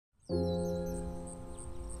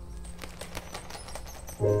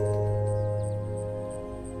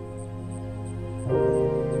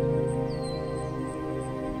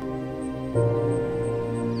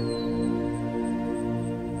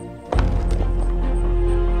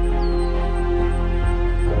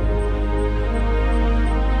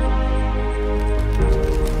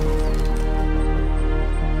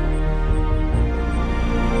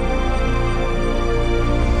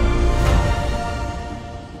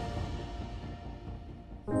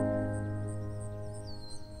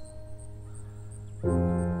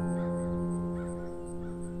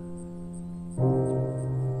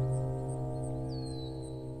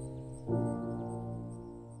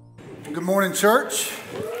Good morning, church.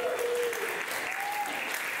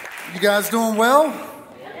 You guys doing well?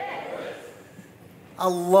 I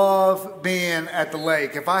love being at the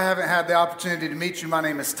lake. If I haven't had the opportunity to meet you, my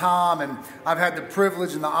name is Tom, and I've had the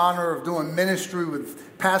privilege and the honor of doing ministry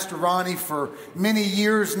with Pastor Ronnie for many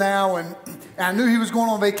years now, and I knew he was going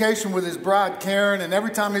on vacation with his bride, Karen, and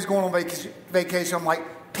every time he's going on vacation, I'm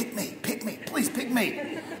like, pick me, please pick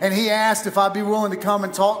me. And he asked if I'd be willing to come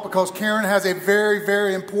and talk because Karen has a very,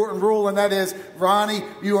 very important rule, and that is, Ronnie,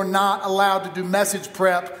 you are not allowed to do message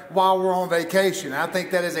prep while we're on vacation. And I think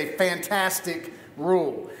that is a fantastic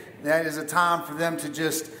rule. That is a time for them to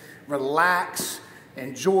just relax,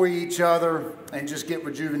 enjoy each other, and just get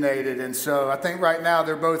rejuvenated. And so I think right now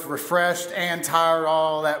they're both refreshed and tired,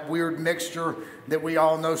 all that weird mixture that we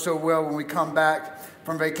all know so well when we come back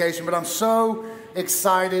from vacation. But I'm so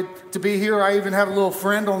excited to be here. I even have a little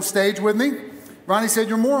friend on stage with me. Ronnie said,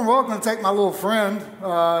 you're more than welcome to take my little friend,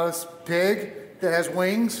 this pig that has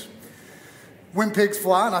wings. When pigs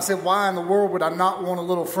fly. And I said, why in the world would I not want a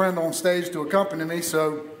little friend on stage to accompany me?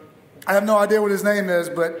 So I have no idea what his name is,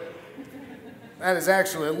 but that is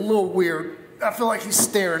actually a little weird. I feel like he's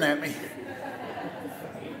staring at me.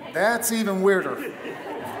 That's even weirder.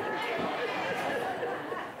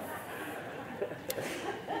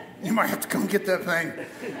 You might have to come get that thing.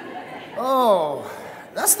 Oh,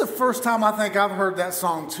 that's the first time I think I've heard that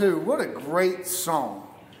song too. What a great song.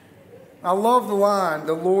 I love the line,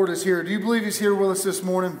 the Lord is here. Do you believe he's here with us this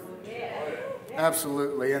morning? Yeah.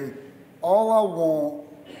 Absolutely. And all I want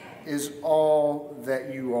is all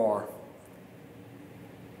that you are.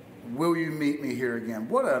 Will you meet me here again?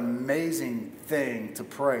 What an amazing thing to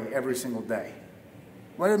pray every single day.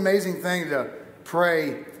 What an amazing thing to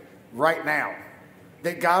pray right now.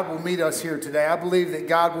 That God will meet us here today. I believe that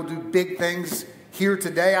God will do big things here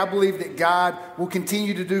today. I believe that God will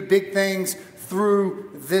continue to do big things through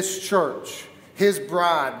this church, his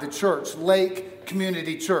bride, the church, Lake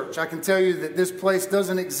Community Church. I can tell you that this place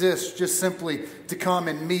doesn't exist just simply to come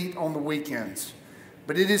and meet on the weekends,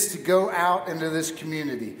 but it is to go out into this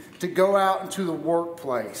community, to go out into the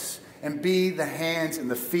workplace and be the hands and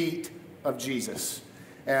the feet of Jesus.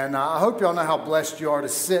 And I hope y'all know how blessed you are to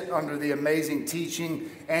sit under the amazing teaching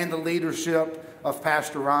and the leadership of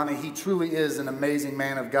Pastor Ronnie. He truly is an amazing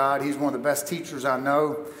man of God. He's one of the best teachers I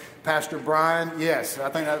know. Pastor Brian, yes, I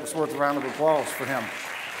think that was worth a round of applause for him.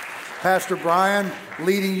 Pastor Brian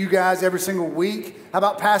leading you guys every single week. How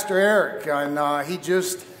about Pastor Eric? And he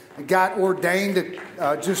just got ordained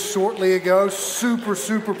just shortly ago. Super,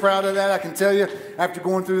 super proud of that. I can tell you, after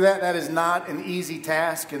going through that, that is not an easy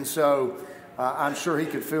task. And so I'm sure he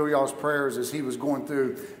could feel y'all's prayers as he was going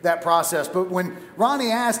through that process. But when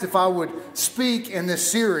Ronnie asked if I would speak in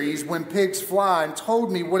this series, When Pigs Fly, and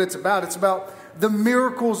told me what it's about the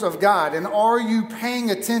miracles of God. And are you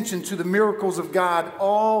paying attention to the miracles of God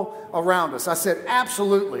all around us? I said,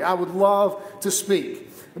 absolutely. I would love to speak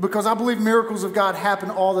because I believe miracles of God happen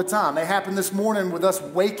all the time. They happened this morning with us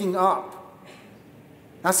waking up.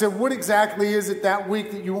 I said, what exactly is it that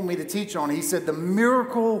week that you want me to teach on? He said, the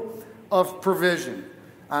miracle of provision.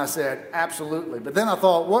 I said, absolutely. But then I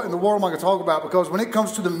thought, what in the world am I going to talk about? Because when it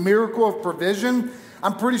comes to the miracle of provision,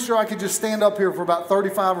 I'm pretty sure I could just stand up here for about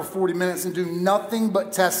 35 or 40 minutes and do nothing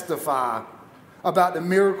but testify about the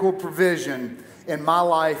miracle of provision in my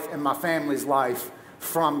life and my family's life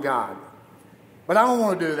from God. But I don't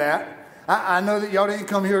want to do that. I know that y'all didn't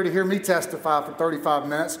come here to hear me testify for 35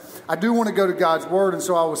 minutes. I do want to go to God's Word, and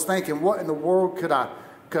so I was thinking, what in the world could I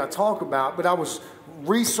talk about? But I was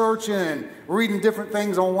researching and reading different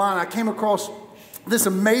things online. I came across this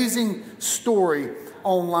amazing story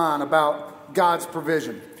online about God's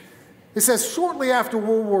provision. It says, shortly after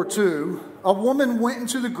World War II, a woman went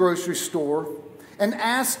into the grocery store and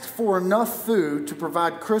asked for enough food to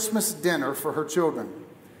provide Christmas dinner for her children.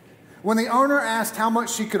 When the owner asked how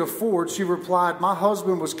much she could afford, she replied, "My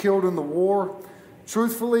husband was killed in the war.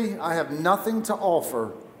 Truthfully, I have nothing to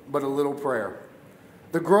offer but a little prayer."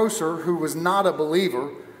 The grocer, who was not a believer,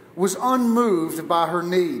 was unmoved by her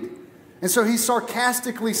need. And so he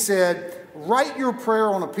sarcastically said, "Write your prayer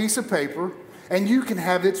on a piece of paper and you can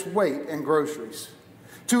have its weight in groceries."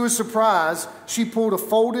 To his surprise, she pulled a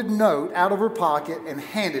folded note out of her pocket and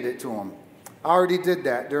handed it to him. "I already did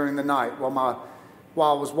that during the night while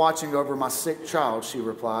I was watching over my sick child," she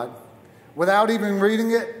replied. Without even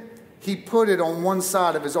reading it, he put it on one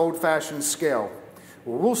side of his old-fashioned scale.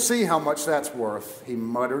 "Well, we'll see how much that's worth," he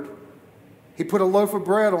muttered. He put a loaf of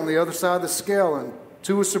bread on the other side of the scale, and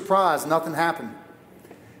to his surprise, nothing happened.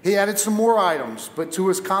 He added some more items, but to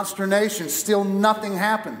his consternation, still nothing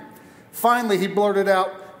happened. Finally, he blurted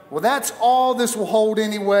out, "Well, that's all this will hold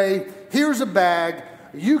anyway. Here's a bag.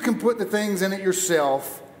 You can put the things in it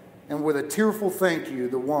yourself." And with a tearful thank you,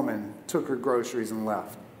 the woman took her groceries and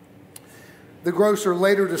left. The grocer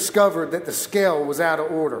later discovered that the scale was out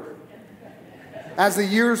of order. As the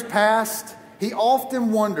years passed, he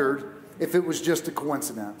often wondered if it was just a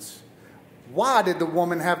coincidence. Why did the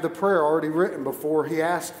woman have the prayer already written before he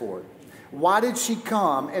asked for it? Why did she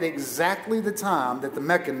come at exactly the time that the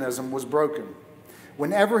mechanism was broken?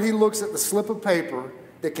 Whenever he looks at the slip of paper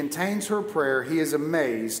that contains her prayer, he is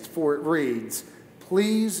amazed, for it reads,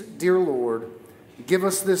 "Please, dear Lord, give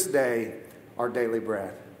us this day our daily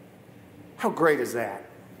bread." How great is that?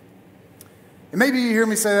 And maybe you hear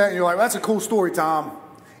me say that and you're like, "That's a cool story, Tom."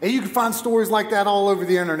 And you can find stories like that all over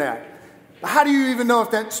the internet. How do you even know if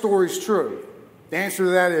that story is true? The answer to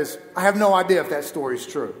that is, I have no idea if that story is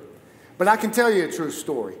true. But I can tell you a true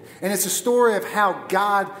story. And it's a story of how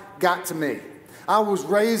God got to me. I was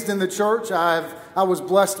raised in the church. I was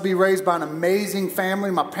blessed to be raised by an amazing family.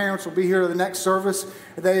 My parents will be here at the next service.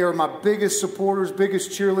 They are my biggest supporters, biggest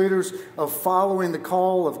cheerleaders of following the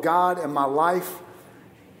call of God in my life.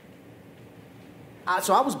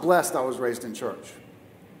 So I was blessed I was raised in church.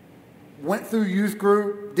 Went through youth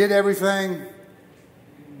group, did everything.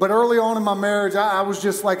 But early on in my marriage, I was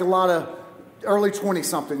just like a lot of early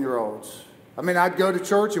 20-something-year-olds. I mean, I'd go to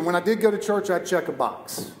church, and when I did go to church, I'd check a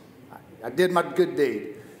box. I did my good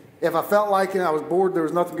deed. If I felt like it, I was bored, there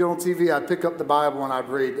was nothing good on TV, I'd pick up the Bible and I'd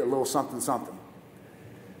read a little something, something.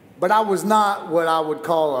 But I was not what I would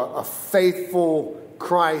call a faithful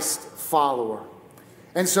Christ follower.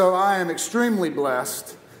 And so I am extremely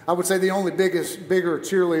blessed. I would say the only bigger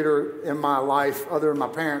cheerleader in my life, other than my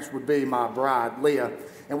parents, would be my bride, Leah.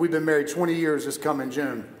 And we've been married 20 years this coming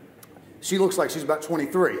June. She looks like she's about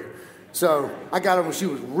 23. So I got her when she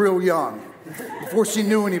was real young, before she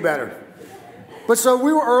knew any better. But so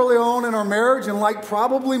we were early on in our marriage, and like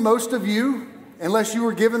probably most of you, unless you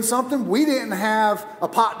were given something, we didn't have a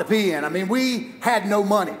pot to pee in. I mean, we had no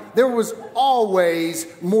money. There was always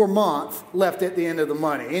more month left at the end of the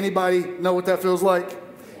money. Anybody know what that feels like?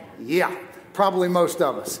 Yeah, probably most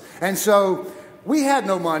of us. And so we had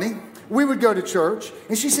no money. We would go to church.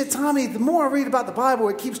 And she said, "Tommy, the more I read about the Bible,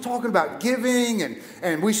 it keeps talking about giving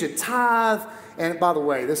and we should tithe." And by the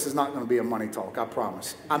way, this is not going to be a money talk, I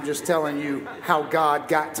promise. I'm just telling you how God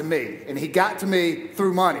got to me. And he got to me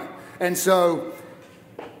through money. And so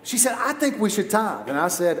she said, "I think we should tithe." And I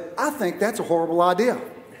said, "I think that's a horrible idea."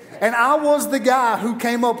 And I was the guy who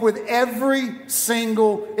came up with every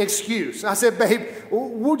single excuse. I said, "Babe,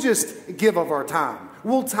 we'll just give of our time.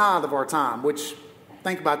 We'll tithe of our time," which,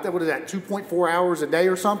 think about that, what is that, 2.4 hours a day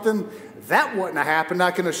or something? That wouldn't have happened,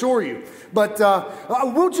 I can assure you. But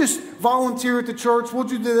we'll just volunteer at the church. We'll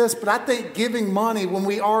do this. But I think giving money when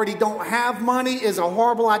we already don't have money is a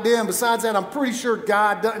horrible idea. And besides that, I'm pretty sure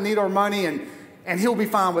God doesn't need our money and he'll be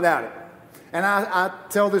fine without it. And I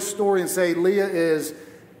tell this story and say Leah is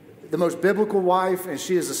the most biblical wife, and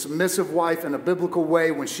she is a submissive wife in a biblical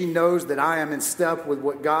way when she knows that I am in step with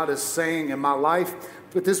what God is saying in my life.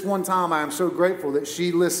 But this one time, I am so grateful that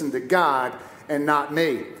she listened to God and not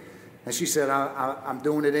me. And she said, I'm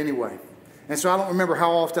doing it anyway. And so I don't remember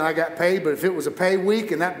how often I got paid, but if it was a pay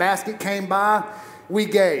week and that basket came by, we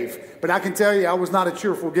gave. But I can tell you, I was not a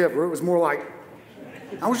cheerful giver. It was more like,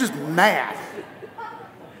 I was just mad.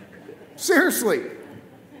 Seriously.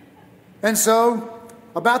 And so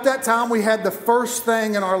about that time, we had the first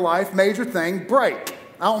thing in our life, major thing, break.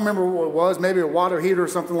 I don't remember what it was, maybe a water heater or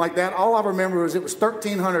something like that. All I remember is it was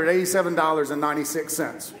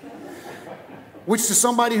 $1,387.96, which to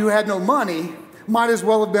somebody who had no money might as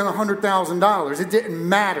well have been $100,000. It didn't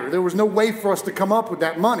matter. There was no way for us to come up with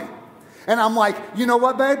that money. And I'm like, "You know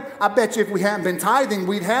what, babe? I bet you if we hadn't been tithing,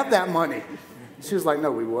 we'd have that money." She was like,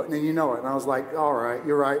 "No, we wouldn't, and you know it." And I was like, "All right,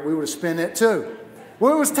 you're right. We would have spent it too."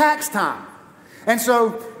 Well, it was tax time. And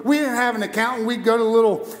so we didn't have an accountant. We'd go to a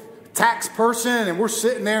little tax person, and we're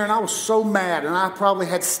sitting there, and I was so mad, and I probably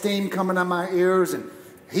had steam coming out my ears, and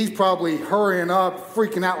he's probably hurrying up,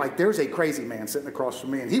 freaking out like there's a crazy man sitting across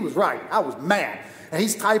from me. And he was right. I was mad. And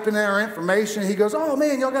he's typing in our information. He goes, oh,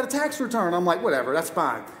 man, y'all got a tax return. I'm like, whatever, that's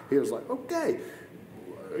fine. He was like, okay.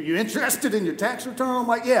 Are you interested in your tax return? I'm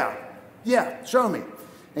like, yeah, show me.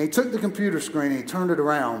 And he took the computer screen and he turned it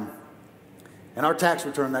around. And our tax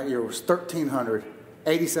return that year was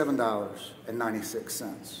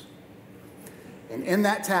 $1,387.96. And in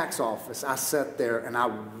that tax office, I sat there and I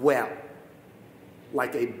wept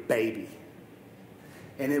like a baby.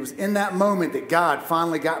 And it was in that moment that God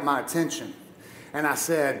finally got my attention. And I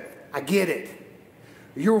said, I get it.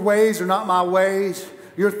 Your ways are not my ways.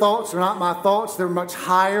 Your thoughts are not my thoughts. They're much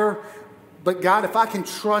higher. But God, if I can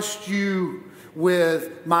trust you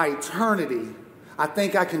with my eternity, I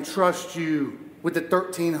think I can trust you with the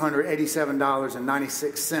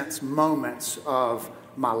 $1,387.96 moments of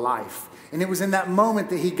my life. And it was in that moment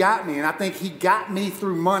that he got me. And I think he got me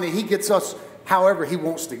through money. He gets us however he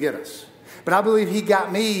wants to get us. But I believe he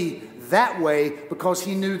got me that way because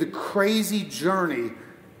he knew the crazy journey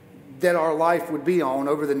that our life would be on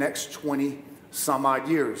over the next 20 some odd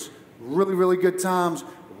years. Really, really good times,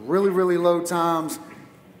 really, really low times.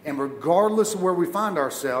 And regardless of where we find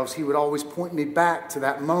ourselves, he would always point me back to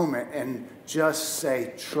that moment and just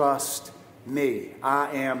say, trust me.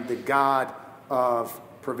 I am the God of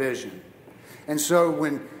provision. And so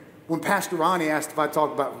when Pastor Ronnie asked if I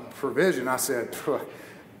talk about provision, I said,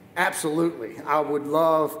 absolutely. I would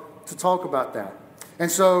love to talk about that. And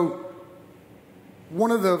so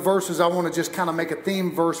one of the verses I want to just kind of make a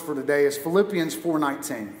theme verse for today is Philippians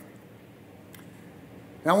 4:19.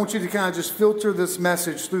 And I want you to kind of just filter this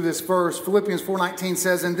message through this verse. Philippians 4:19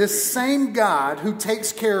 says, and this same God who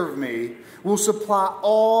takes care of me will supply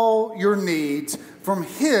all your needs from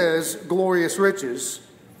his glorious riches,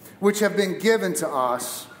 which have been given to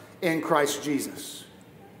us in Christ Jesus.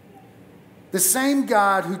 The same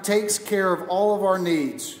God who takes care of all of our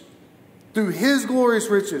needs through his glorious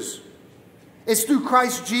riches. It's through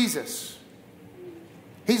Christ Jesus.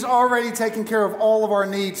 He's already taken care of all of our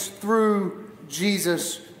needs through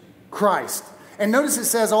Jesus Christ. And notice it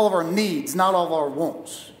says all of our needs, not all of our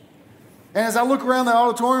wants. And as I look around the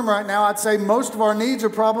auditorium right now, I'd say most of our needs are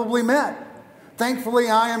probably met. Thankfully,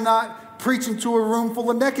 I am not preaching to a room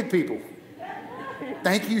full of naked people.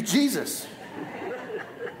 Thank you, Jesus.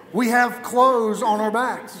 We have clothes on our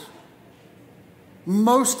backs.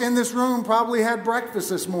 Most in this room probably had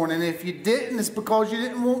breakfast this morning. If you didn't, it's because you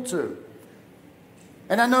didn't want to.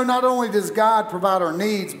 And I know not only does God provide our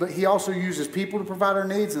needs, but he also uses people to provide our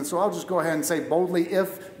needs. And so I'll just go ahead and say boldly,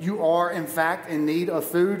 if you are in fact in need of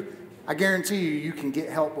food, I guarantee you can get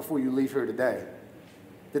help before you leave here today.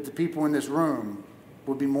 That the people in this room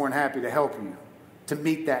would be more than happy to help you to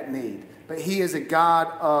meet that need. But he is a God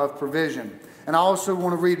of provision. And I also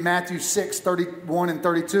want to read Matthew 6:31 and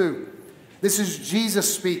 32. This is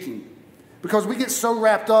Jesus speaking. Because we get so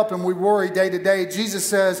wrapped up and we worry day to day. Jesus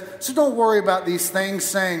says, so don't worry about these things,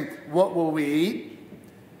 saying, what will we eat?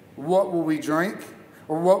 What will we drink?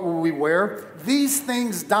 Or what will we wear? These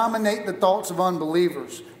things dominate the thoughts of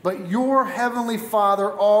unbelievers. But your heavenly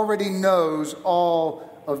Father already knows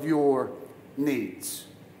all of your needs.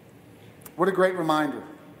 What a great reminder.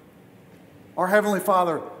 Our heavenly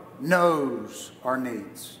Father knows our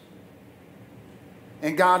needs.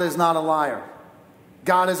 And God is not a liar.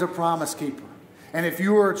 God is a promise keeper. And if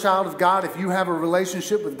you are a child of God, if you have a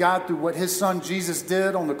relationship with God through what his son Jesus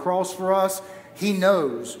did on the cross for us, he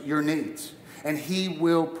knows your needs. And he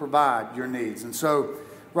will provide your needs. And so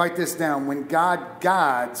write this down. When God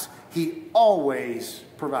guides, he always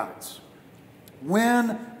provides.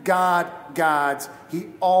 When God guides, he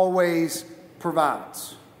always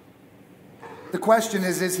provides. The question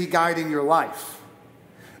is he guiding your life?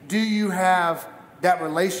 Do you have that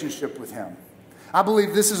relationship with him? I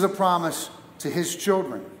believe this is a promise to his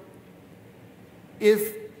children.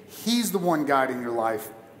 If he's the one guiding your life,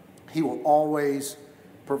 he will always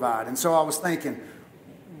provide. And so I was thinking,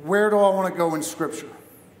 where do I want to go in Scripture?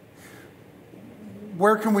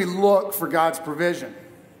 Where can we look for God's provision?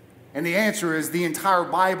 And the answer is the entire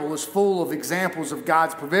Bible is full of examples of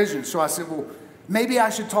God's provision. So I said, well, maybe I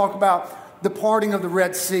should talk about the parting of the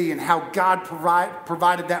Red Sea and how God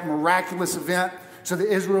provided that miraculous event so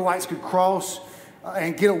the Israelites could cross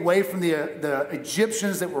and get away from the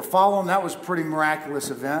Egyptians that were following. That was a pretty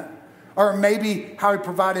miraculous event. Or maybe how he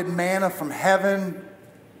provided manna from heaven,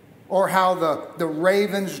 or how the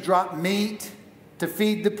ravens dropped meat to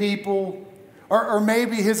feed the people, or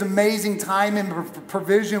maybe his amazing time and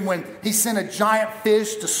provision when he sent a giant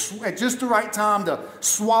fish at just the right time to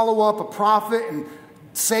swallow up a prophet and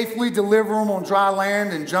safely deliver him on dry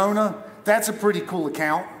land in Jonah. That's a pretty cool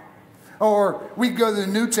account. Or we'd go to the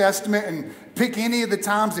New Testament and pick any of the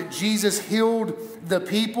times that Jesus healed the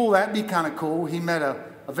people. That'd be kind of cool. He met a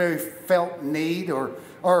very felt need.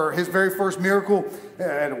 Or his very first miracle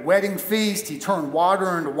at a wedding feast, he turned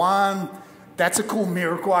water into wine. That's a cool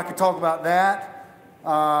miracle. I could talk about that.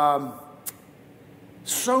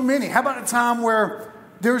 So many. How about a time where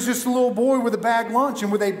there was just a little boy with a bag lunch,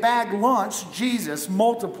 and with a bag lunch, Jesus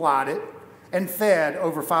multiplied it and fed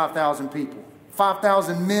over 5,000 people.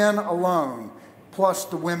 5,000 men alone, plus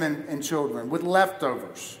the women and children, with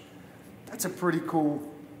leftovers. That's a pretty cool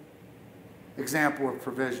example of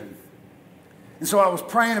provision. And so I was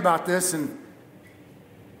praying about this, and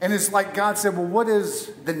it's like God said, well, what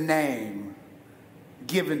is the name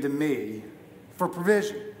given to me for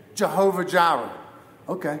provision? Jehovah Jireh.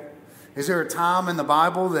 Okay. Is there a time in the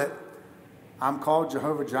Bible that I'm called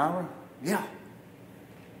Jehovah Jireh? Yeah.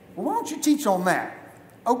 Well, why don't you teach on that?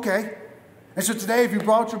 Okay. And so today, if you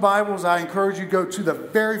brought your Bibles, I encourage you to go to the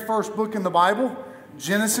very first book in the Bible,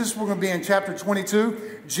 Genesis. We're going to be in chapter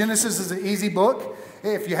 22. Genesis is an easy book.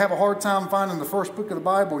 If you have a hard time finding the first book of the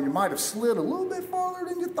Bible, you might have slid a little bit farther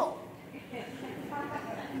than you thought.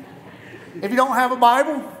 If you don't have a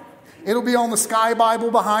Bible, it'll be on the Sky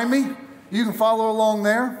Bible behind me. You can follow along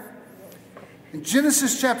there. And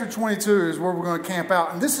Genesis chapter 22 is where we're going to camp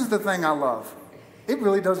out. And this is the thing I love. It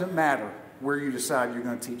really doesn't matter where you decide you're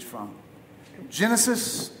going to teach from.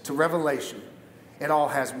 Genesis to Revelation, it all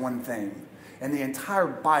has one thing. And the entire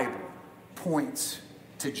Bible points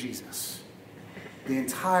to Jesus. The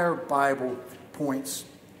entire Bible points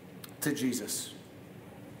to Jesus.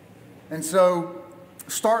 And so,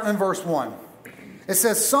 starting in verse 1, it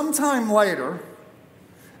says, sometime later,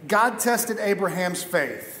 God tested Abraham's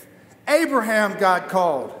faith. Abraham, God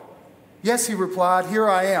called. Yes, he replied, here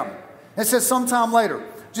I am. It says sometime later.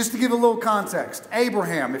 Just to give a little context,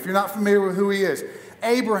 Abraham, if you're not familiar with who he is,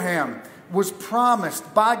 Abraham was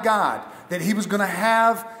promised by God that he was going to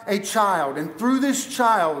have a child. And through this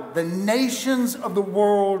child, the nations of the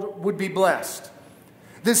world would be blessed.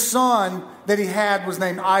 This son that he had was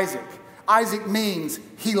named Isaac. Isaac means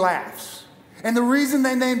he laughs. And the reason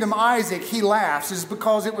they named him Isaac, he laughs, is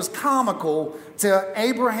because it was comical to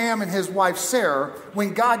Abraham and his wife Sarah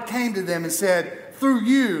when God came to them and said, through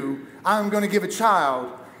you, I'm going to give a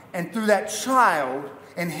child. And through that child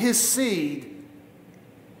and his seed,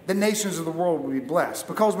 the nations of the world will be blessed.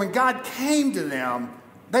 Because when God came to them,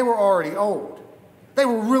 they were already old. They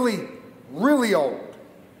were really, really old.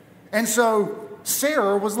 And so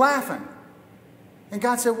Sarah was laughing. And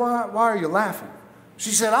God said, why are you laughing? She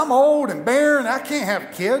said, I'm old and barren. I can't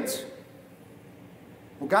have kids.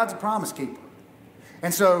 Well, God's a promise keeper.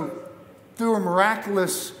 And so through a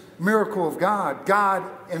miraculous miracle of God, God,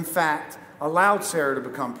 in fact, allowed Sarah to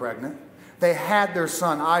become pregnant. They had their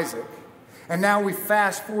son Isaac. And now we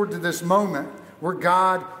fast forward to this moment where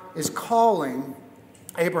God is calling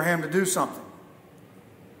Abraham to do something.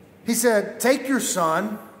 He said, take your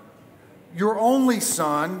son, your only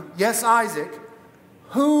son, yes, Isaac,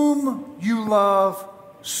 whom you love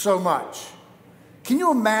so much. Can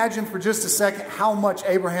you imagine for just a second how much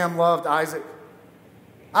Abraham loved Isaac?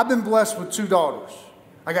 I've been blessed with 2 daughters.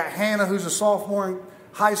 I got Hannah, who's a sophomore in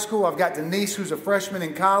high school. I've got Denise, who's a freshman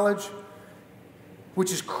in college,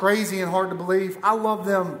 which is crazy and hard to believe. I love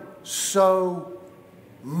them so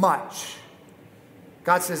much.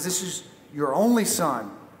 God says, this is your only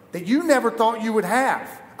son that you never thought you would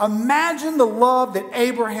have. Imagine the love that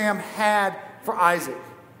Abraham had for Isaac.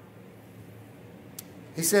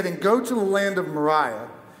 He said, and go to the land of Moriah,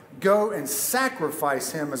 go and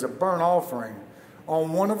sacrifice him as a burnt offering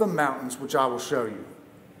on one of the mountains which I will show you.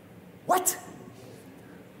 What?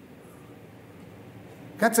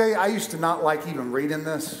 Can I tell you, I used to not like even reading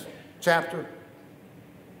this chapter.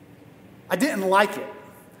 I didn't like it.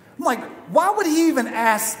 I'm like, why would he even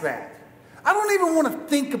ask that? I don't even want to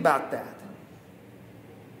think about that.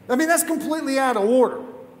 I mean, that's completely out of order.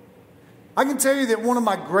 I can tell you that one of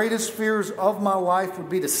my greatest fears of my life would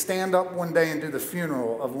be to stand up one day and do the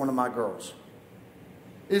funeral of one of my girls.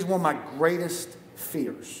 It is one of my greatest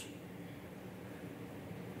fears.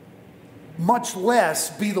 Much less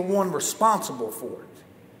be the one responsible for it.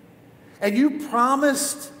 And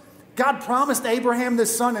God promised Abraham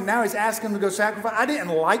this son, and now he's asking him to go sacrifice. I didn't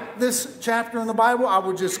like this chapter in the Bible. I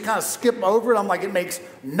would just kind of skip over it. I'm like, it makes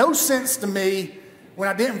no sense to me when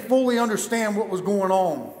I didn't fully understand what was going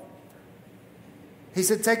on. He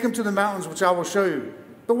said, take him to the mountains, which I will show you.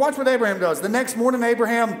 But watch what Abraham does. The next morning,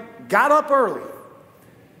 Abraham got up early.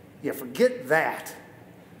 Yeah, forget that.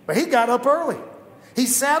 But he got up early. He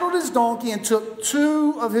saddled his donkey and took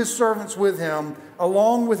 2 of his servants with him,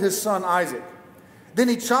 along with his son Isaac. Then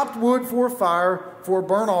he chopped wood for a fire, for a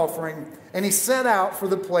burnt offering, and he set out for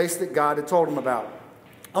the place that God had told him about.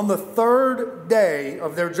 On the third day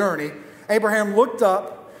of their journey, Abraham looked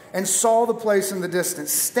up and saw the place in the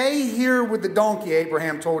distance. "Stay here with the donkey,"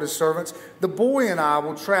 Abraham told his servants. "The boy and I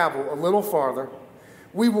will travel a little farther.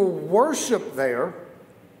 We will worship there,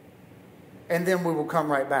 and then we will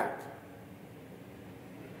come right back."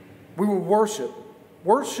 We will worship.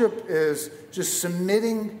 Worship is just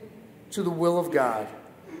submitting to the will of God,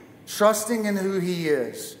 trusting in who he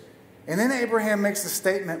is. And then Abraham makes the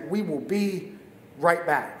statement, "We will be right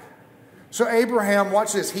back." So Abraham,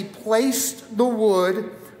 watch this, he placed the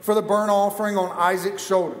wood for the burnt offering on Isaac's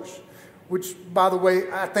shoulders, which, by the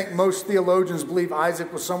way, I think most theologians believe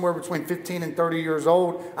Isaac was somewhere between 15 and 30 years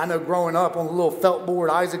old. I know growing up on the little felt board,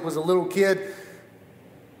 Isaac was a little kid,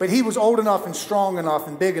 but he was old enough and strong enough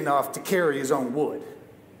and big enough to carry his own wood.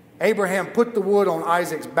 Abraham put the wood on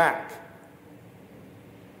Isaac's back,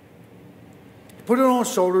 put it on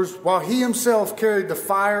his shoulders, while he himself carried the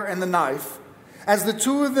fire and the knife. As the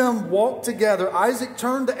two of them walked together, Isaac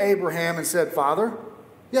turned to Abraham and said, "Father?"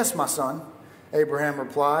 "Yes, my son," Abraham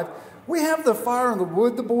replied. "We have the fire and the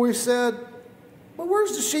wood," the boy said, "but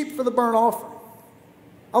where's the sheep for the burnt offering?"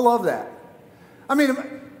 I love that. I mean,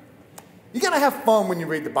 you got to have fun when you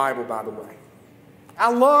read the Bible, by the way. I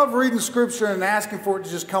love reading Scripture and asking for it to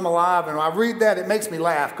just come alive. And when I read that, it makes me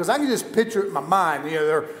laugh because I can just picture it in my mind. You know,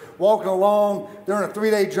 they're walking along, they're on a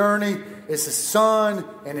 3-day journey. It's his son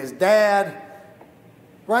and his dad,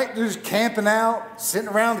 right? They're just camping out, sitting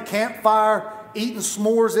around the campfire, eating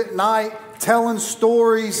s'mores at night, telling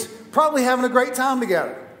stories, probably having a great time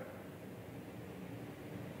together.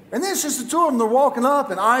 And then it's just the two of them. They're walking up,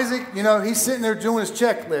 and Isaac, you know, he's sitting there doing his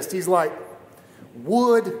checklist. He's like,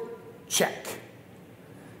 wood, check.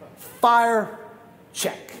 Fire,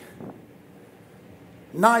 check.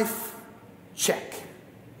 Knife, check.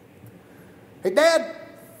 "Hey, Dad,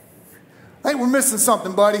 I think we're missing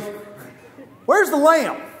something, buddy. Where's the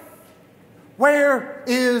lamb? Where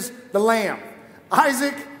is the lamb?"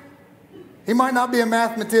 Isaac, he might not be a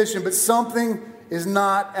mathematician, but something is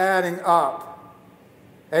not adding up.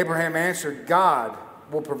 Abraham answered, "God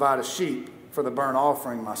will provide a sheep for the burnt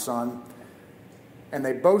offering, my son." And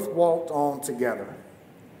they both walked on together.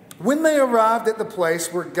 When they arrived at the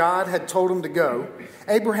place where God had told him to go,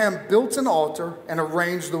 Abraham built an altar and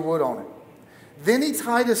arranged the wood on it. Then he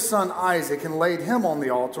tied his son Isaac and laid him on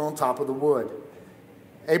the altar on top of the wood.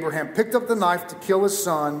 Abraham picked up the knife to kill his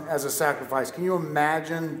son as a sacrifice. Can you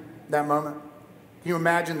imagine that moment? Can you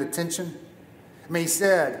imagine the tension? I mean, he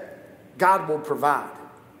said, God will provide.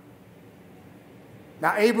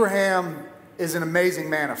 Now, Abraham is an amazing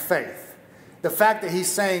man of faith. The fact that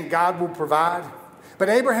he's saying God will provide, but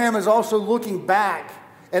Abraham is also looking back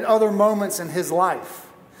at other moments in his life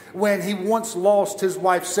when he once lost his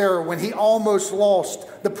wife Sarah, when he almost lost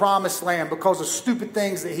the promised land because of stupid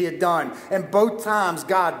things that he had done. And both times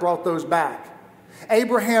God brought those back.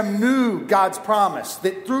 Abraham knew God's promise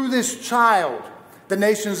that through this child, the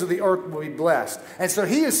nations of the earth will be blessed. And so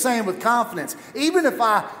he is saying with confidence, even if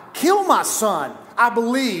I kill my son, I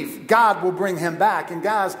believe God will bring him back. And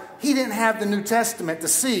guys, he didn't have the New Testament to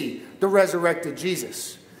see the resurrected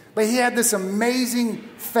Jesus. But he had this amazing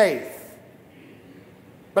faith.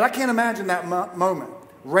 But I can't imagine that moment.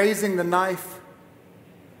 Raising the knife,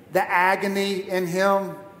 the agony in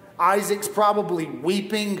him. Isaac's probably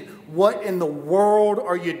weeping. What in the world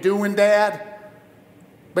are you doing, Dad?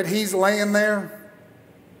 But he's laying there.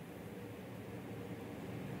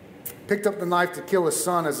 Picked up the knife to kill his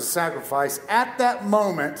son as a sacrifice. At that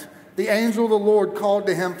moment, the angel of the Lord called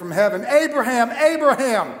to him from heaven, Abraham,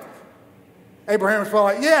 Abraham. Abraham was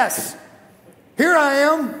probably like, yes, here I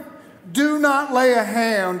am. Do not lay a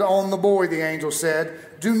hand on the boy, the angel said.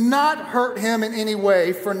 Do not hurt him in any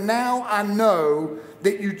way, for now I know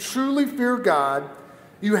that you truly fear God.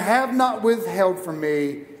 You have not withheld from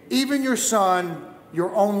me even your son,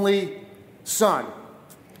 your only son.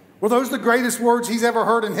 Were those the greatest words he's ever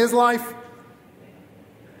heard in his life?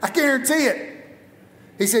 I guarantee it.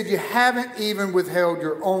 He said, you haven't even withheld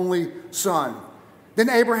your only son. Then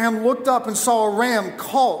Abraham looked up and saw a ram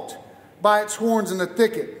caught by its horns in the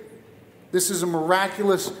thicket. This is a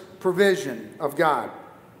miraculous provision of God.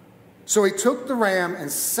 So he took the ram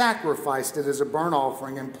and sacrificed it as a burnt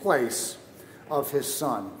offering in place of his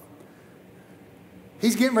son.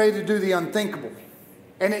 He's getting ready to do the unthinkable.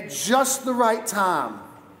 And at just the right time,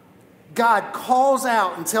 God calls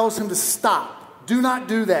out and tells him to stop. Do not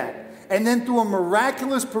do that. And then through a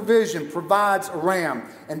miraculous provision provides a ram.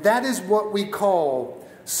 And that is what we call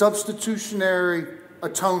substitutionary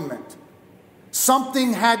atonement.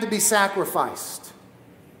 Something had to be sacrificed.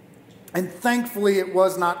 And thankfully it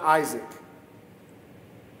was not Isaac.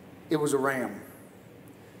 it was a ram.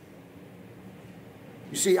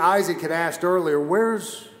 You see, Isaac had asked earlier,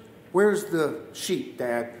 where's the sheep,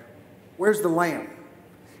 Dad? Where's the lamb?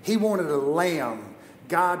 He wanted a lamb.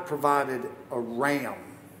 God provided a ram.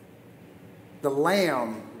 The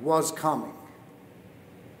lamb was coming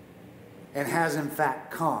and has in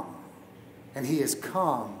fact come. And he has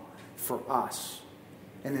come for us.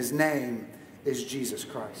 And his name is Jesus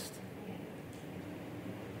Christ.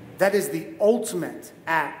 That is the ultimate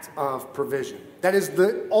act of provision. That is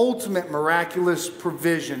the ultimate miraculous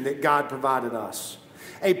provision that God provided us.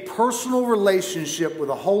 A personal relationship with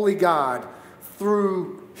a holy God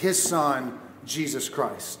through his Son, Jesus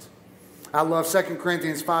Christ. I love 2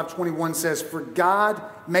 Corinthians 5:21 says, "For God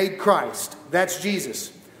made Christ," that's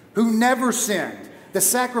Jesus, "who never sinned." The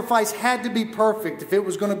sacrifice had to be perfect if it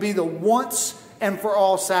was going to be the once and for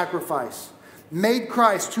all sacrifice. Made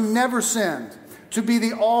Christ, who never sinned, to be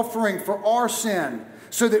the offering for our sin,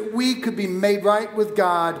 so that we could be made right with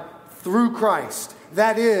God through Christ.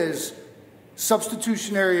 That is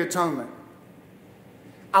substitutionary atonement.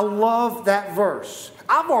 I love that verse.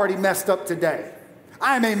 I've already messed up today.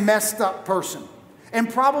 I am a messed up person.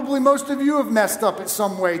 And probably most of you have messed up in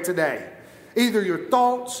some way today. Either your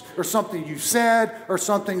thoughts or something you've said or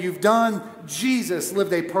something you've done. Jesus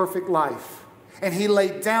lived a perfect life. And he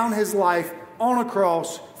laid down his life on a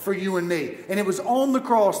cross for you and me. And it was on the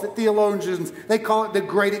cross that theologians, they call it the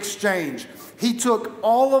great exchange. He took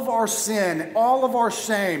all of our sin, all of our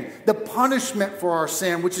shame, the punishment for our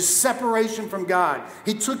sin, which is separation from God.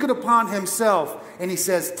 He took it upon himself and he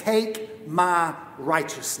says, "Take my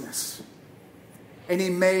righteousness." And he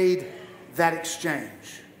made that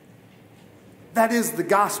exchange. That is the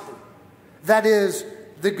gospel. That is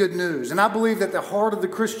the good news. And I believe at the heart of the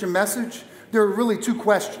Christian message, there are really two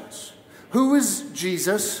questions. Who is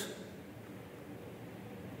Jesus?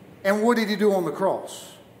 And what did he do on the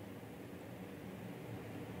cross?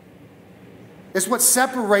 It's what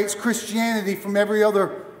separates Christianity from every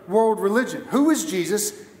other world religion. Who is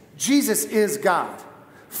Jesus? Jesus is God,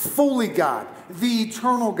 fully God, the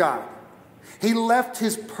eternal God. He left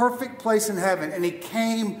his perfect place in heaven and he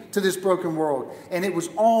came to this broken world. And it was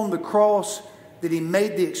on the cross that he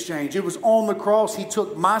made the exchange. It was on the cross he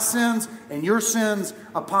took my sins and your sins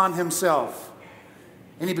upon himself.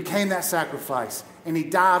 And he became that sacrifice. And he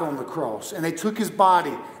died on the cross. And they took his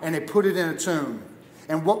body and they put it in a tomb.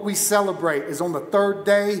 And what we celebrate is on the third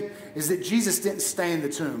day is that Jesus didn't stay in the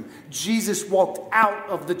tomb. Jesus walked out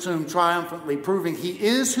of the tomb triumphantly, proving he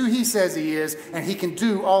is who he says he is, and he can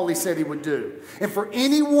do all he said he would do. And for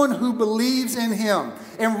anyone who believes in him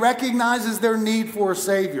and recognizes their need for a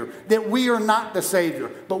Savior, that we are not the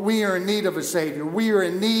Savior, but we are in need of a Savior. We are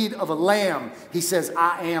in need of a Lamb. He says,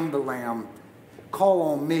 "I am the Lamb. Call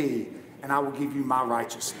on me, and I will give you my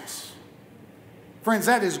righteousness." Friends,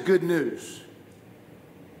 that is good news.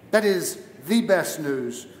 That is the best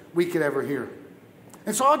news we could ever hear.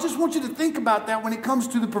 And so I just want you to think about that when it comes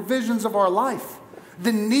to the provisions of our life,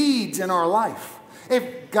 the needs in our life.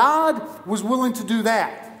 If God was willing to do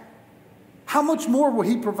that, how much more will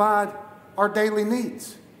he provide our daily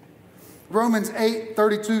needs? Romans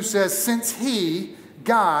 8:32 says, "Since he,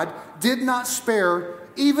 God, did not spare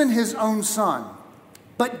even his own son,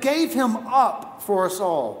 but gave him up for us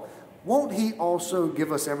all, won't he also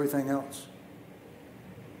give us everything else?"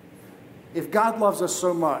 If God loves us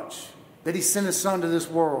so much that he sent his son to this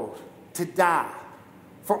world to die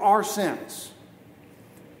for our sins,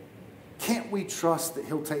 can't we trust that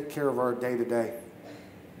he'll take care of our day to day?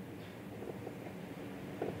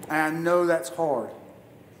 And I know that's hard.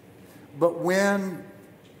 But when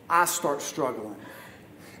I start struggling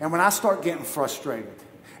and when I start getting frustrated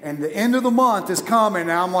and the end of the month is coming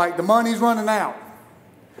and I'm like, the money's running out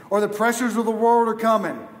or the pressures of the world are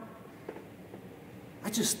coming, I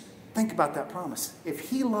just think about that promise.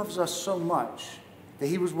 If he loves us so much that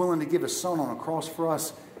he was willing to give his son on a cross for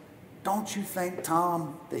us, don't you think,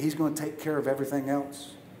 Tom, that he's going to take care of everything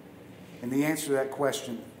else? And the answer to that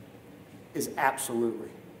question is absolutely.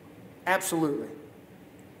 Absolutely.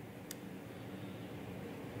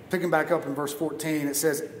 Picking back up in verse 14, it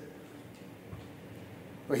says,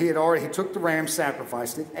 well, he took the ram,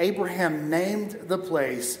 sacrificed it. Abraham named the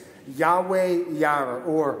place Yahweh Jireh,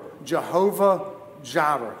 or Jehovah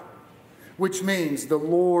Jireh, which means the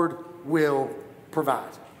Lord will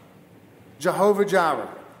provide. Jehovah Jireh,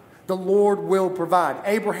 the Lord will provide.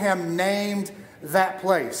 Abraham named that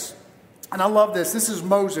place. And I love this. This is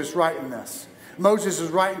Moses writing this. Moses is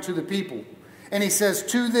writing to the people. And he says,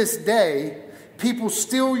 to this day, people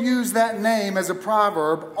still use that name as a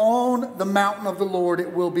proverb. On the mountain of the Lord,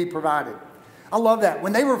 it will be provided. I love that.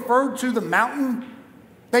 When they referred to the mountain,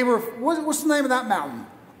 what's the name of that mountain?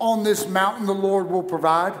 On this mountain the Lord will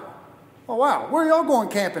provide. Oh, wow. Where are y'all going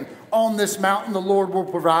camping? On this mountain the Lord will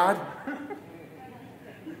provide.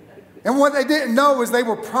 And what they didn't know is they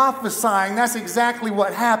were prophesying. That's exactly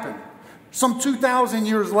what happened. Some 2,000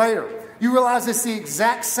 years later, you realize it's the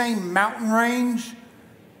exact same mountain range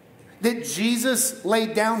that Jesus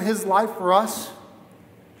laid down his life for us.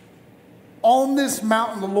 On this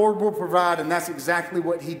mountain the Lord will provide, and that's exactly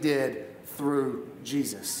what he did through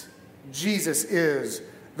Jesus. Jesus is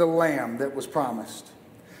the Lamb that was promised.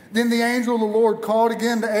 Then the angel of the Lord called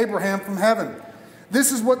again to Abraham from heaven.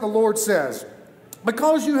 This is what the Lord says.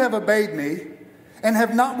 Because you have obeyed me and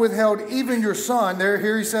have not withheld even your son,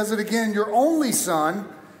 here he says it again, your only son,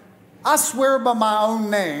 I swear by my own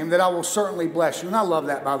name that I will certainly bless you. And I love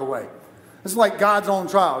that, by the way. It's like God's own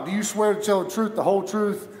trial. Do you swear to tell the truth, the whole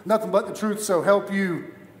truth, nothing but the truth, so help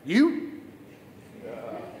you? You?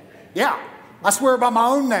 Yeah. I swear by my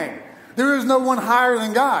own name. There is no one higher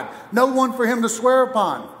than God. No one for him to swear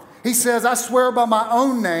upon. He says, I swear by my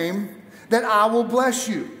own name that I will bless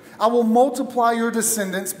you. I will multiply your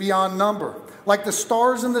descendants beyond number, like the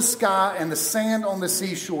stars in the sky and the sand on the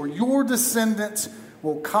seashore. Your descendants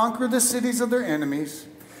will conquer the cities of their enemies,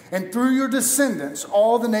 and through your descendants,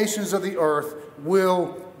 all the nations of the earth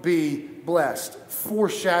will be blessed.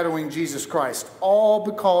 Foreshadowing Jesus Christ, all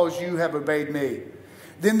because you have obeyed me.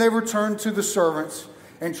 Then they returned to the servants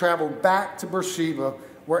and traveled back to Beersheba,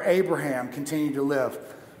 where Abraham continued to live.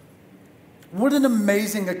 What an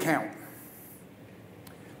amazing account.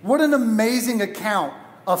 What an amazing account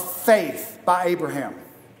of faith by Abraham.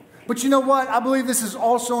 But you know what? I believe this is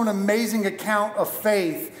also an amazing account of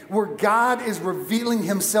faith where God is revealing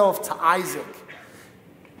himself to Isaac.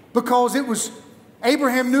 Because it was,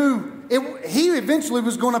 Abraham knew he eventually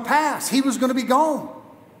was going to pass. He was going to be gone.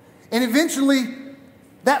 And eventually,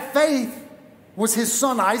 that faith, was his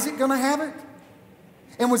son Isaac going to have it?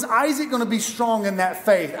 And was Isaac going to be strong in that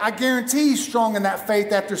faith? I guarantee he's strong in that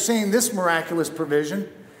faith after seeing this miraculous provision.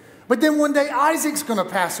 But then one day Isaac's going to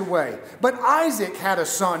pass away. But Isaac had a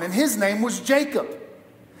son, and his name was Jacob.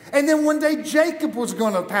 And then one day Jacob was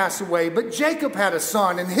going to pass away, but Jacob had a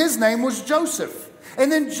son, and his name was Joseph. And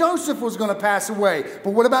then Joseph was going to pass away.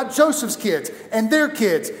 But what about Joseph's kids and their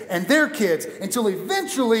kids and their kids, until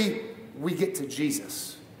eventually we get to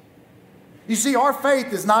Jesus. You see, our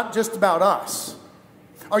faith is not just about us.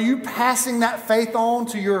 Are you passing that faith on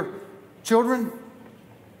to your children?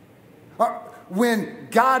 When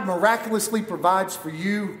God miraculously provides for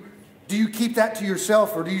you, do you keep that to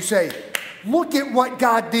yourself, or do you say, look at what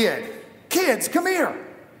God did? Kids, come here.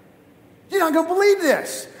 You're not going to believe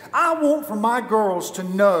this. I want for my girls to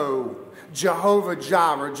know Jehovah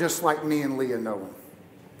Jireh just like me and Leah know him.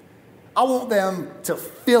 I want them to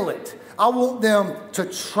feel it. I want them to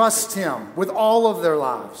trust him with all of their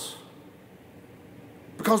lives.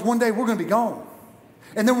 Because one day we're going to be gone.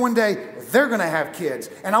 And then one day they're going to have kids.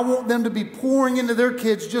 And I want them to be pouring into their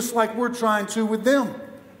kids just like we're trying to with them.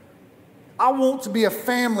 I want to be a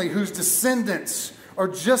family whose descendants are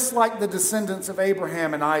just like the descendants of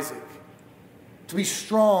Abraham and Isaac. To be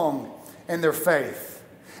strong in their faith.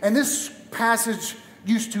 And this passage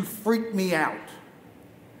used to freak me out.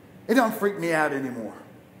 It doesn't freak me out anymore.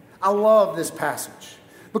 I love this passage.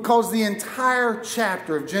 Because the entire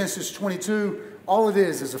chapter of Genesis 22, all it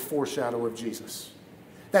is a foreshadow of Jesus.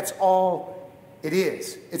 That's all it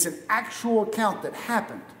is. It's an actual account that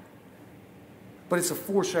happened. But it's a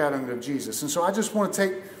foreshadowing of Jesus. And so I just want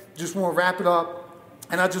to wrap it up.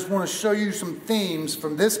 And I just want to show you some themes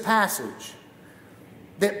from this passage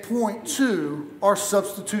that point to our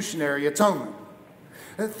substitutionary atonement.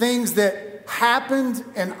 Things that happened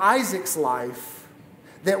in Isaac's life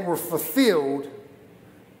that were fulfilled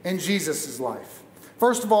in Jesus' life.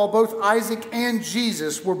 First of all, both Isaac and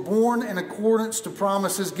Jesus were born in accordance to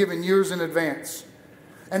promises given years in advance.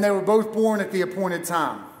 And they were both born at the appointed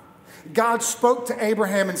time. God spoke to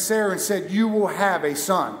Abraham and Sarah and said, you will have a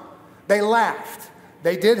son. They laughed.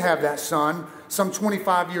 They did have that son. Some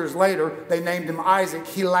 25 years later, they named him Isaac.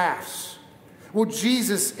 He laughs. Well,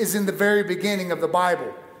 Jesus is in the very beginning of the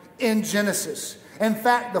Bible, in Genesis. In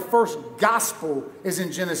fact, the first gospel is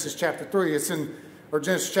in Genesis chapter 3.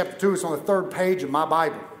 Genesis chapter 2. It's on the third page of my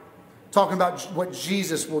Bible, talking about what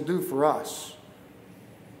Jesus will do for us.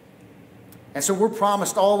 And so we're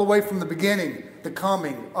promised all the way from the beginning the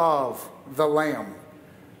coming of the Lamb.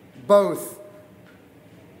 Both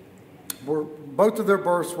of their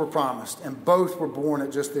births were promised, and both were born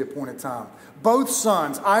at just the appointed time. Both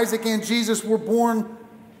sons, Isaac and Jesus, were born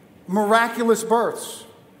miraculous births.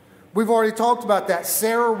 We've already talked about that.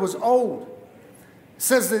 Sarah was old. It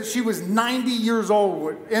says that she was 90 years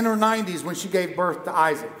old, in her 90s, when she gave birth to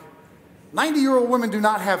Isaac. 90-year-old women do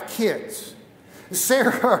not have kids.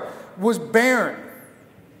 Sarah was barren.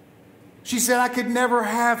 She said, I could never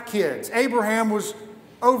have kids. Abraham was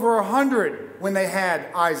over 100 when they had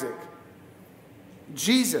Isaac.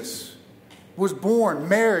 Jesus was born,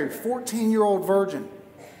 married, 14-year-old virgin.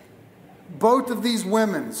 Both of these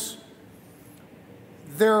women's,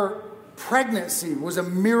 their pregnancy was a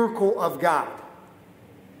miracle of God.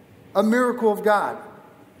 A miracle of God.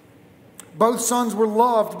 Both sons were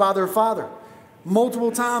loved by their father.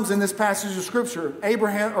 Multiple times in this passage of Scripture,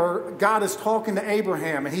 God is talking to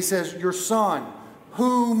Abraham, and he says, your son,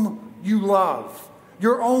 whom you love.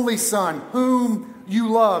 Your only son, whom you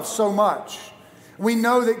love so much. We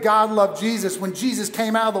know that God loved Jesus. When Jesus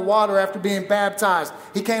came out of the water after being baptized,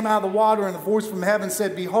 he came out of the water and a voice from heaven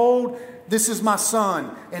said, behold, this is my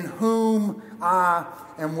son, in whom I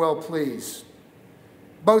am well pleased.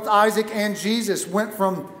 Both Isaac and Jesus went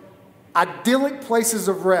from idyllic places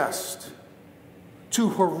of rest to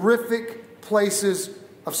horrific places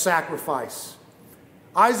of sacrifice.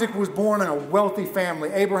 Isaac was born in a wealthy family.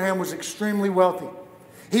 Abraham was extremely wealthy.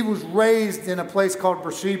 He was raised in a place called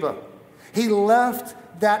Beersheba. He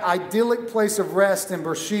left that idyllic place of rest in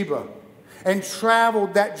Beersheba and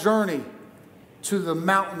traveled that journey to the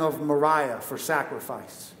mountain of Moriah for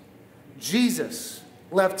sacrifice. Jesus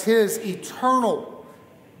left his eternal,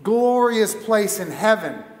 glorious place in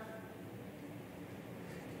heaven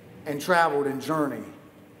and traveled and journeyed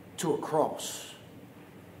to a cross.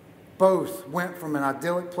 Both went from an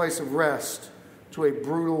idyllic place of rest to a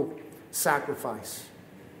brutal sacrifice.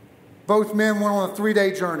 Both men went on a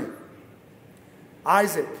 3-day journey.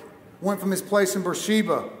 Isaac went from his place in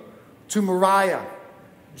Beersheba to Moriah.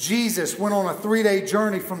 Jesus went on a 3-day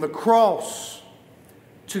journey from the cross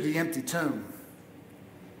to the empty tomb.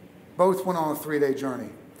 Both went on a 3-day journey.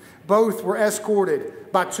 Both were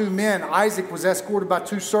escorted by 2 men. Isaac was escorted by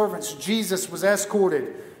 2 servants. Jesus was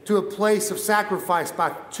escorted to a place of sacrifice by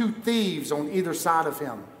 2 thieves on either side of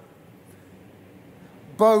him.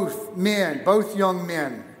 Both young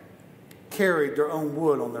men, carried their own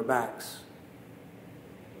wood on their backs.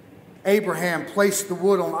 Abraham placed the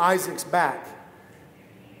wood on Isaac's back.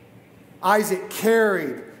 Isaac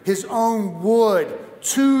carried his own wood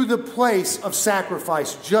to the place of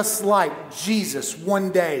sacrifice, just like Jesus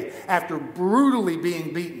one day after brutally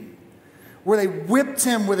being beaten, where they whipped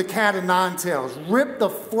him with a cat of 9 tails, ripped the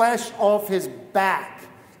flesh off his back.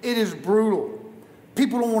 It is brutal.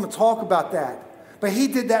 People don't want to talk about that. But he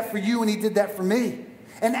did that for you and he did that for me.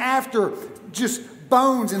 And after just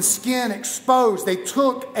bones and skin exposed, they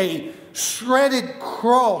took a shredded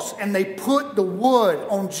cross and they put the wood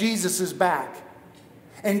on Jesus' back.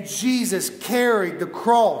 And Jesus carried the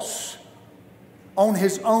cross on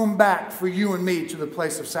his own back for you and me to the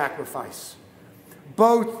place of sacrifice.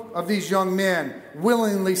 Both of these young men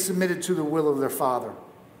willingly submitted to the will of their father.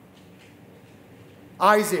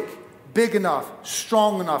 Isaac, big enough,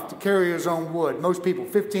 strong enough to carry his own wood. Most people,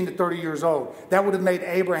 15 to 30 years old. That would have made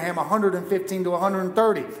Abraham 115 to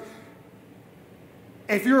 130.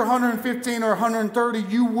 If you're 115 or 130,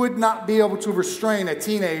 you would not be able to restrain a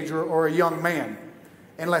teenager or a young man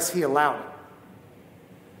unless he allowed it.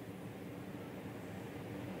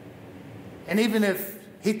 And even if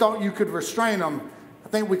he thought you could restrain him, I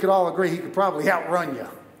think we could all agree he could probably outrun you.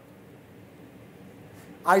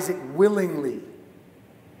 Isaac willingly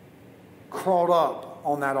crawled up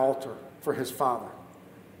on that altar for his father,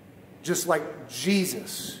 just like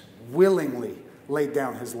Jesus willingly laid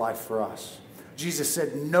down his life for us. Jesus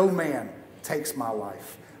said, no man takes my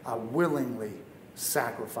life. I willingly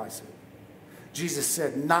sacrifice it. Jesus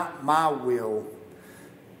said, not my will,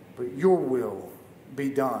 but your will be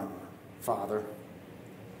done, Father.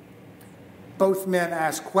 Both men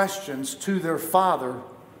asked questions to their father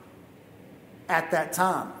at that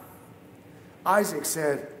time. Isaac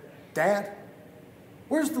said, Dad,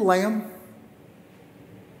 where's the lamb?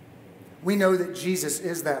 We know that Jesus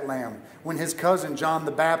is that lamb. When his cousin John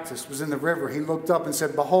the Baptist was in the river, he looked up and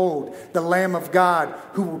said, behold, the Lamb of God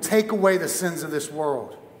who will take away the sins of this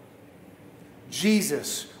world.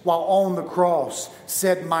 Jesus, while on the cross,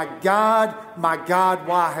 said, my God,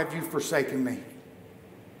 why have you forsaken me?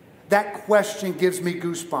 That question gives me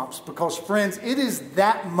goosebumps because, friends, it is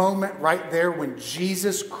that moment right there when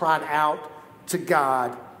Jesus cried out to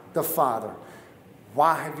God the Father,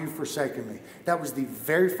 why have you forsaken me? That was the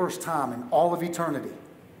very first time in all of eternity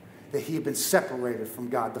that he had been separated from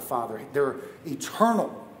God the Father. They're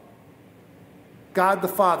eternal. God the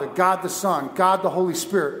Father, God the Son, God the Holy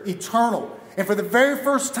Spirit, eternal. And for the very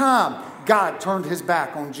first time, God turned his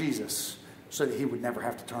back on Jesus so that he would never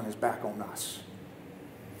have to turn his back on us.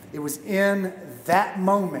 It was in that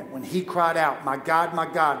moment when he cried out, my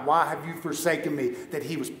God, why have you forsaken me?" that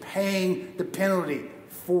he was paying the penalty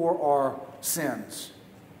for our sins.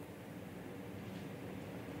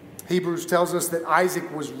 Hebrews tells us that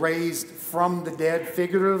Isaac was raised from the dead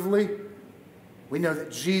figuratively. We know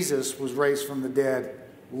that Jesus was raised from the dead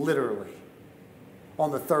literally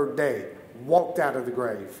on the third day, walked out of the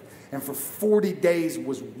grave, and for 40 days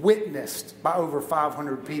was witnessed by over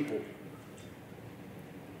 500 people.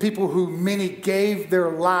 People who many gave their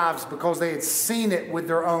lives because they had seen it with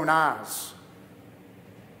their own eyes.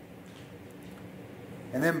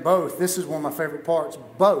 And then both, this is one of my favorite parts,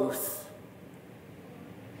 both,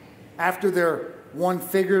 after their one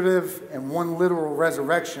figurative and one literal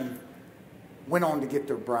resurrection, went on to get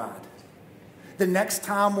their bride. The next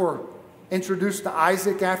time we're introduced to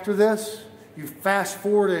Isaac after this, you fast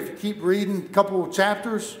forward, if you keep reading a couple of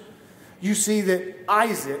chapters, you see that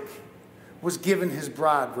Isaac was given his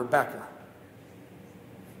bride, Rebekah.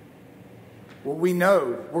 Well, we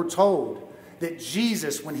know, we're told, that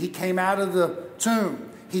Jesus, when he came out of the tomb,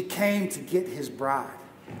 he came to get his bride.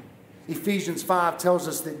 Ephesians 5 tells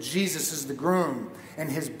us that Jesus is the groom, and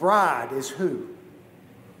his bride is who?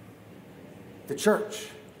 The church.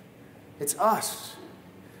 It's us.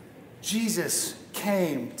 Jesus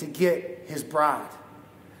came to get his bride.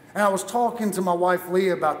 And I was talking to my wife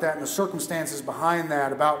Leah about that and the circumstances behind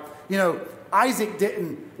that, about, Isaac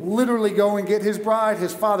didn't literally go and get his bride.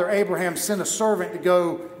 His father Abraham sent a servant to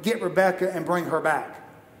go get Rebekah and bring her back.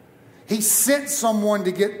 He sent someone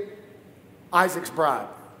to get Isaac's bride.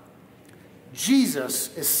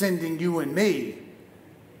 Jesus is sending you and me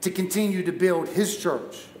to continue to build his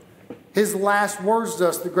church. His last words to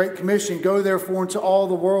us, the Great Commission, "Go therefore into all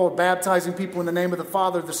the world, baptizing people in the name of the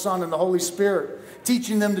Father, the Son, and the Holy Spirit,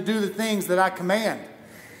 teaching them to do the things that I command."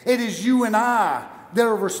 It is you and I that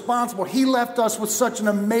are responsible. He left us with such an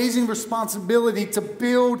amazing responsibility to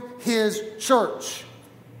build his church,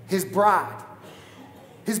 his bride.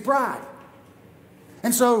 His bride.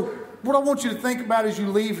 And so, what I want you to think about as you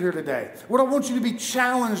leave here today, what I want you to be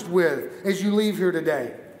challenged with as you leave here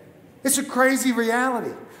today, it's a crazy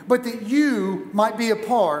reality, but that you might be a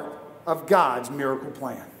part of God's miracle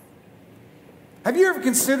plan. Have you ever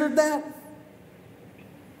considered that?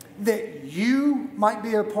 That you might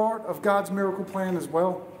be a part of God's miracle plan as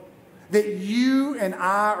well? That you and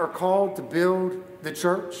I are called to build the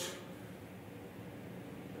church?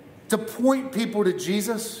 To point people to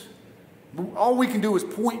Jesus? All we can do is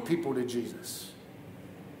point people to Jesus.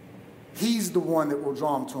 He's the one that will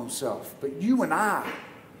draw them to himself. But you and I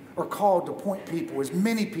are called to point people, as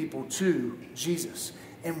many people, to Jesus.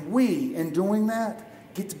 And we, in doing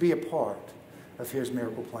that, get to be a part of his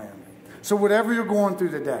miracle plan. So whatever you're going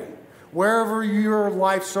through today, wherever your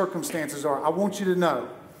life circumstances are, I want you to know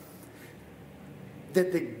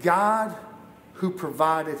that the God who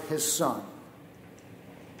provided his son,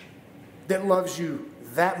 that loves you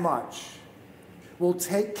that much, will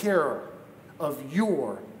take care of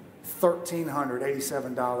your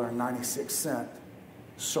 $1,387.96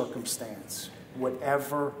 circumstance,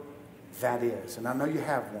 whatever that is. And I know you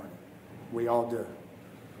have one. We all do.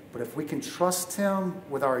 But if we can trust him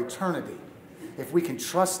with our eternity, if we can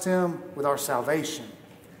trust him with our salvation,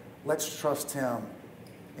 let's trust him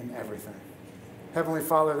in everything. Heavenly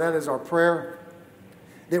Father, that is our prayer,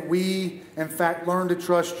 that we, in fact, learn to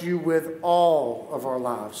trust you with all of our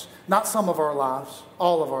lives. Not some of our lives,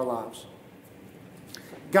 all of our lives.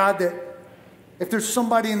 God, that if there's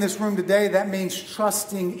somebody in this room today, that means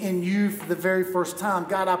trusting in you for the very first time.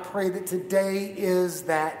 God, I pray that today is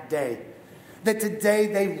that day. That today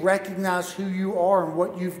they recognize who you are and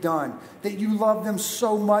what you've done. That you love them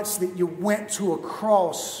so much that you went to a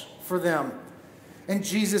cross for them. And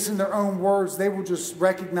Jesus, in their own words, they will just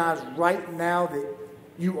recognize right now that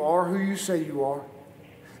you are who you say you are.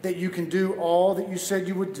 That you can do all that you said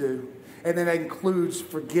you would do. And that includes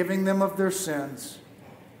forgiving them of their sins.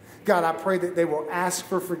 God, I pray that they will ask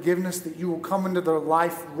for forgiveness, that you will come into their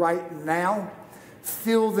life right now.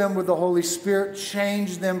 Fill them with the Holy Spirit,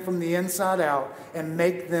 change them from the inside out, and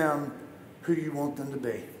make them who you want them to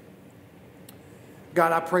be.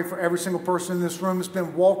 God, I pray for every single person in this room that's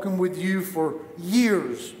been walking with you for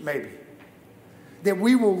years, maybe. That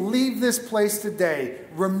we will leave this place today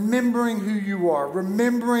remembering who you are,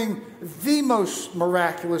 remembering the most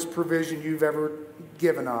miraculous provision you've ever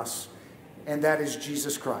given us, and that is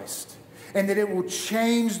Jesus Christ. And that it will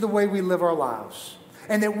change the way we live our lives.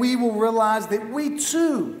 And that we will realize that we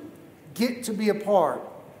too get to be a part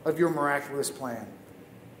of your miraculous plan.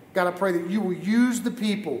 God, I pray that you will use the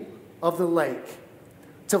people of the lake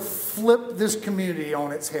to flip this community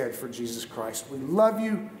on its head for Jesus Christ. We love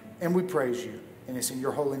you and we praise you. And it's in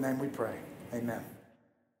your holy name we pray. Amen.